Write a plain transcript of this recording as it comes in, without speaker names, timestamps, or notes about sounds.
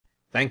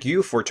Thank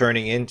you for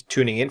tuning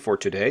in for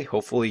today.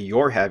 Hopefully,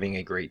 you're having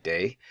a great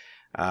day.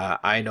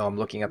 I know I'm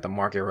looking at the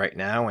market right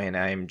now, and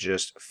I'm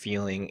just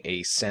feeling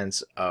a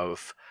sense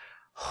of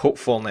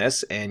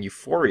hopefulness and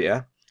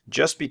euphoria,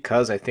 just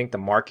because I think the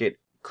market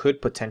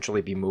could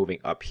potentially be moving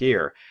up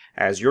here.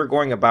 As you're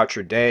going about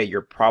your day,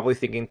 you're probably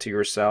thinking to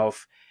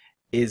yourself,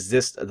 is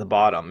this the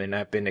bottom? And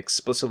I've been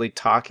explicitly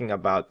talking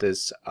about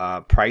this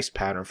price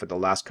pattern for the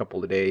last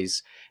couple of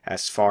days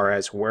as far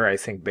as where I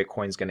think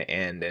Bitcoin's going to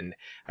end. And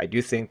I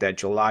do think that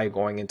July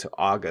going into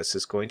August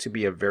is going to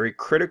be a very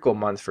critical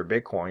month for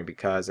Bitcoin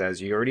because,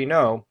 as you already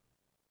know,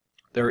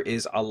 there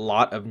is a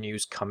lot of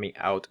news coming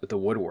out of the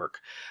woodwork.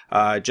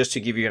 Just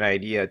to give you an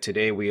idea,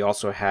 today we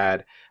also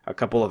had a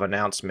couple of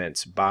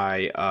announcements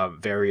by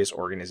various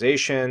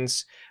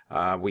organizations.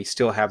 We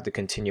still have the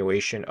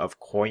continuation of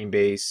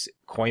Coinbase's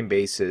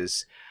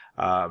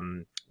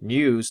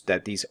news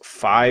that these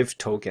 5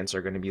 tokens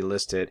are going to be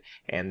listed,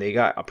 and they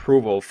got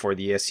approval for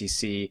the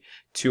SEC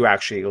to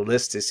actually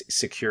list these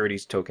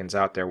securities tokens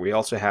out there. We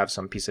also have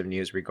some piece of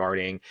news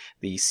regarding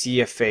the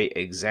CFA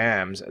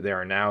exams.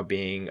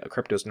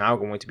 Crypto is now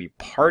going to be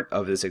part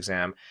of this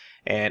exam.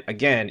 And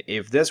again,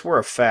 if this were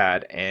a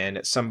fad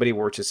and somebody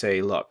were to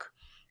say, look,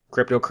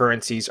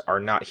 cryptocurrencies are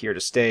not here to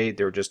stay.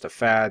 They're just a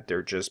fad.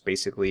 They're just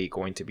basically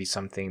going to be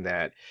something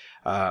that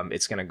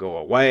it's going to go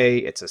away.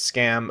 It's a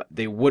scam.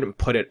 They wouldn't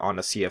put it on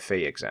a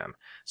CFA exam.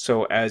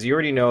 So as you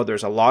already know,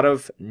 there's a lot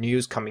of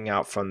news coming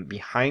out from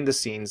behind the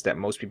scenes that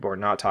most people are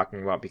not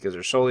talking about because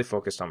they're solely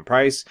focused on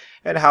price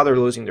and how they're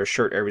losing their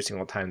shirt every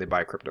single time they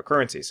buy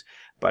cryptocurrencies.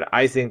 But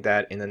I think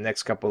that in the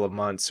next couple of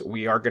months,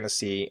 we are going to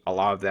see a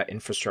lot of that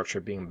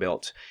infrastructure being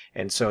built.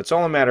 And so it's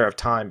all a matter of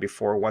time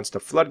before once the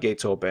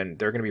floodgates open,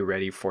 they're going to be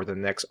ready for the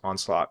next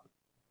onslaught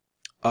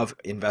of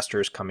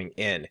investors coming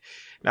in.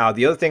 Now,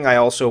 the other thing I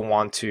also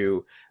want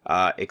to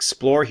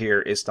explore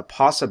here is the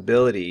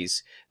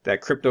possibilities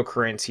that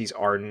cryptocurrencies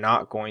are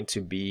not going to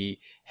be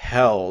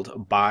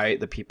held by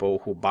the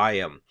people who buy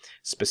them,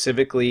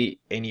 specifically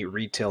any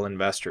retail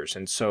investors.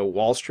 And so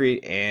Wall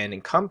Street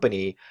and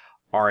company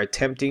are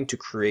attempting to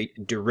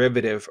create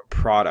derivative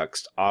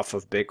products off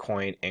of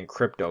Bitcoin and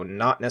crypto,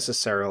 not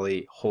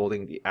necessarily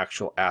holding the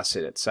actual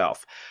asset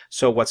itself.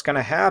 So what's going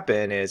to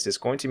happen is it's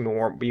going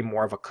to be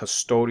more of a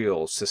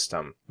custodial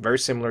system, very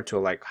similar to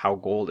like how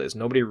gold is.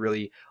 Nobody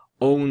really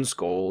owns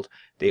gold.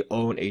 They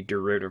own a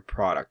derivative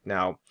product.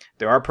 Now,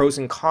 there are pros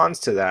and cons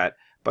to that,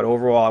 but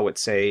overall, I would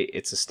say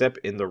it's a step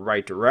in the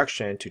right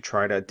direction to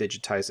try to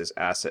digitize this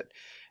asset.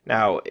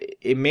 Now,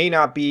 it may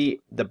not be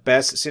the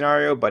best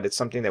scenario, but it's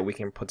something that we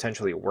can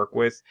potentially work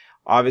with.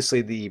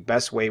 Obviously, the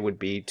best way would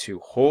be to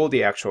hold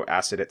the actual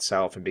asset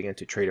itself and begin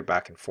to trade it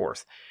back and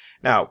forth.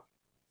 Now,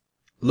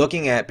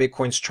 looking at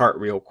Bitcoin's chart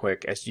real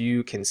quick, as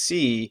you can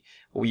see,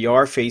 we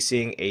are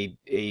facing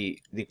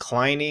a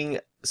declining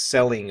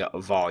selling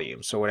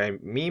volume. So what I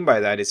mean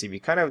by that is if you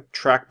kind of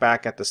track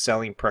back at the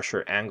selling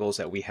pressure angles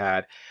that we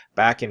had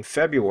back in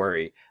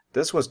February,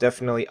 this was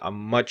definitely a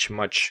much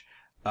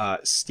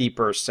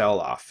steeper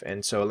sell-off.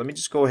 And so let me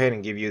just go ahead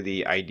and give you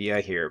the idea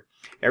here.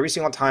 Every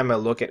single time I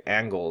look at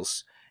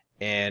angles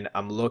and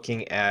I'm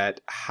looking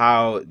at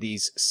how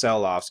these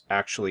sell-offs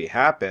actually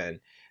happen,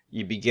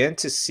 you begin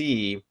to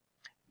see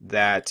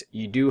that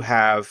you do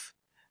have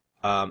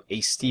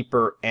a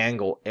steeper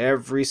angle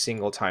every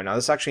single time. Now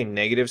this is actually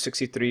negative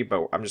 63,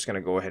 but I'm just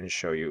going to go ahead and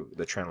show you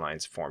the trend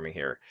lines forming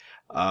here.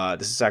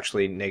 This is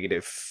actually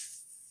negative,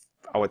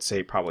 I would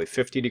say probably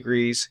 50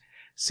 degrees,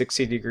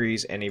 60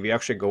 degrees, and if you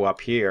actually go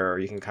up here,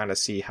 you can kind of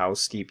see how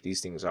steep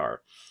these things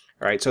are.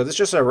 All right, so this is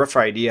just a rough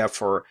idea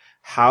for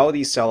how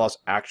these sell-offs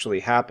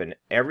actually happen.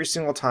 Every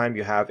single time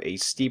you have a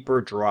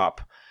steeper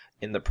drop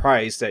in the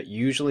price, that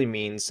usually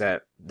means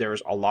that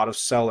there's a lot of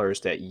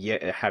sellers that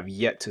have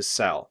yet to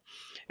sell.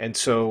 And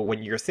so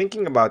when you're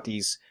thinking about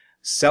these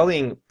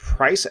selling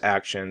price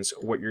actions,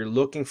 what you're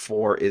looking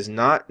for is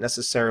not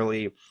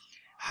necessarily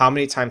how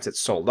many times it's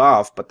sold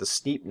off, but the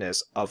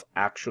steepness of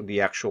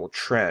the actual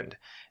trend.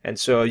 And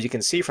so you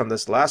can see from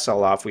this last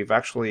sell-off, we've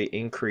actually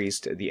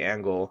decreased the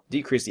angle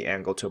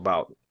to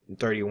about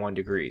 31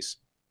 degrees.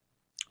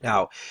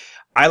 Now,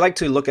 I like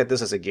to look at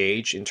this as a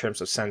gauge in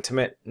terms of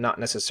sentiment, not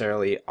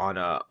necessarily on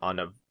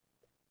a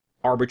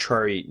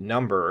arbitrary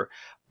number,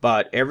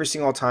 but every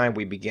single time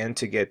we begin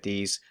to get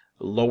these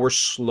lower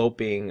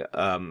sloping,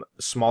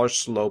 smaller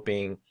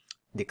sloping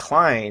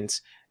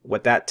declines,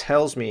 what that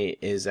tells me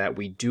is that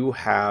we do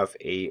have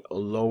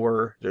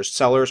their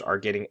sellers are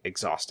getting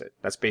exhausted.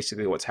 That's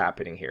basically what's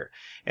happening here.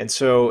 And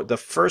so the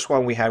first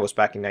one we had was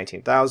back in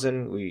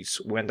 19,000. We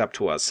went up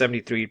to a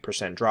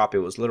 73% drop. It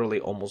was literally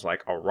almost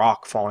like a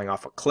rock falling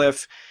off a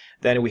cliff.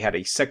 Then we had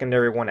a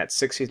secondary one at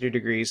 63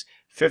 degrees,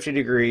 50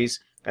 degrees,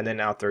 and then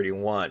now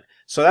 31.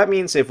 So that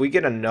means if we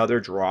get another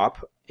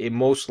drop, it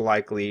most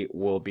likely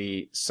will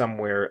be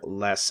somewhere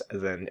less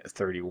than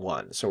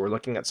 31. So we're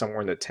looking at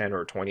somewhere in the 10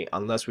 or 20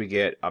 unless we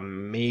get a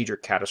major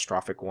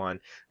catastrophic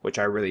one, which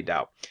I really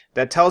doubt.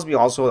 That tells me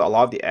also a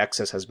lot of the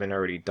excess has been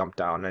already dumped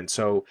down. And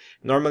so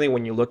normally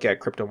when you look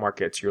at crypto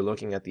markets, you're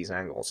looking at these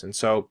angles. And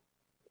so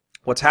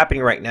what's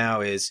happening right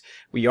now is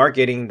we are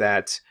getting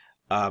that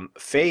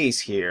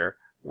phase here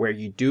where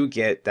you do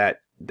get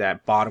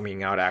that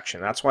bottoming out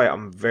action. That's why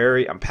I'm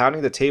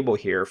pounding the table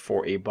here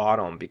for a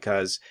bottom,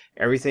 because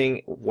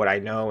everything what I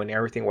know and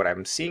everything what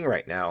I'm seeing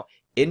right now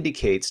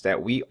indicates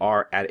that we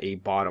are at a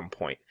bottom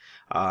point.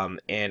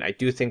 And I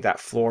do think that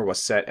floor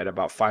was set at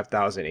about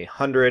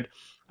 5,800.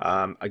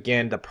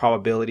 Again, the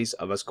probabilities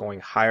of us going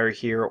higher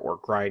here or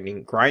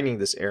grinding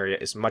this area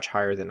is much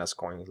higher than us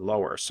going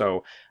lower.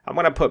 So I'm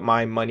going to put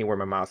my money where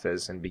my mouth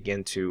is and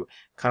begin to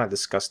kind of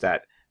discuss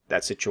that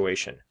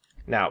situation.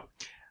 Now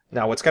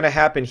what's going to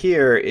happen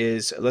here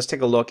is, let's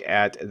take a look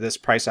at this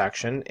price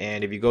action,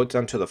 and if you go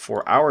down to the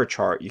 4-hour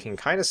chart, you can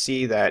kind of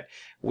see that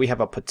we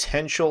have a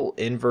potential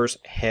inverse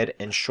head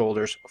and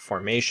shoulders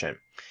formation.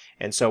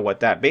 And so what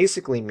that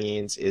basically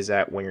means is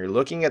that when you're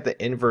looking at the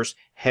inverse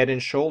head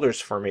and shoulders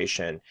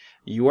formation,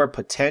 you are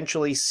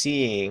potentially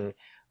seeing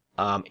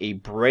a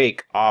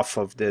break off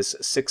of this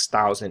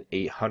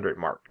 6,800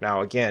 mark.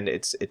 Now again,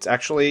 it's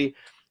actually,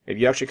 if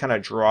you actually kind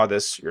of draw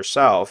this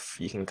yourself,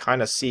 you can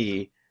kind of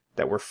see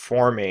that we're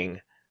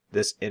forming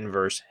this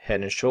inverse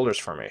head and shoulders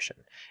formation.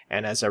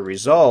 And as a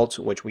result,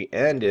 which we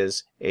end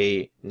is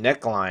a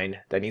neckline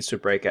that needs to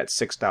break at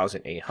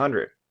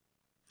 6,800.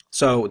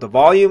 So the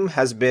volume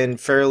has been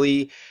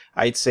fairly,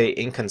 I'd say,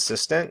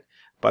 inconsistent,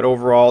 but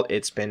overall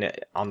it's been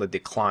on the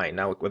decline.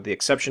 Now, with the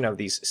exception of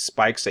these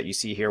spikes that you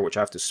see here, which I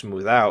have to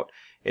smooth out,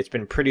 it's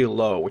been pretty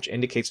low, which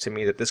indicates to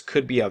me that this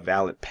could be a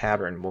valid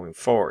pattern moving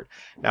forward.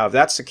 Now, if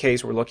that's the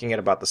case, we're looking at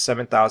about the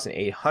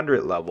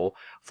 7,800 level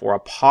for a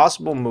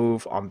possible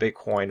move on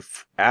Bitcoin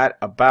at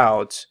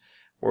about,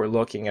 we're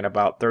looking at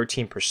about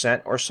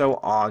 13% or so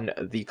on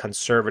the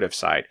conservative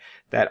side.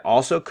 That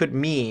also could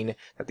mean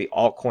that the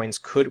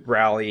altcoins could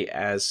rally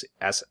as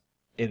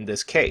in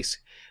this case,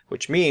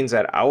 which means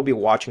that I will be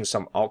watching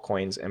some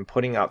altcoins and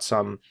putting out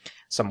some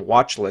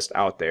watch list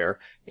out there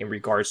in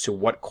regards to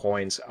what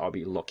coins I'll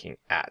be looking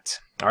at.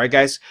 All right,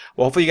 guys.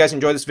 Well, hopefully you guys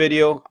enjoyed this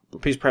video.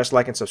 Please press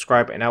like and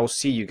subscribe, and I will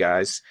see you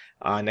guys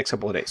next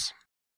couple of days.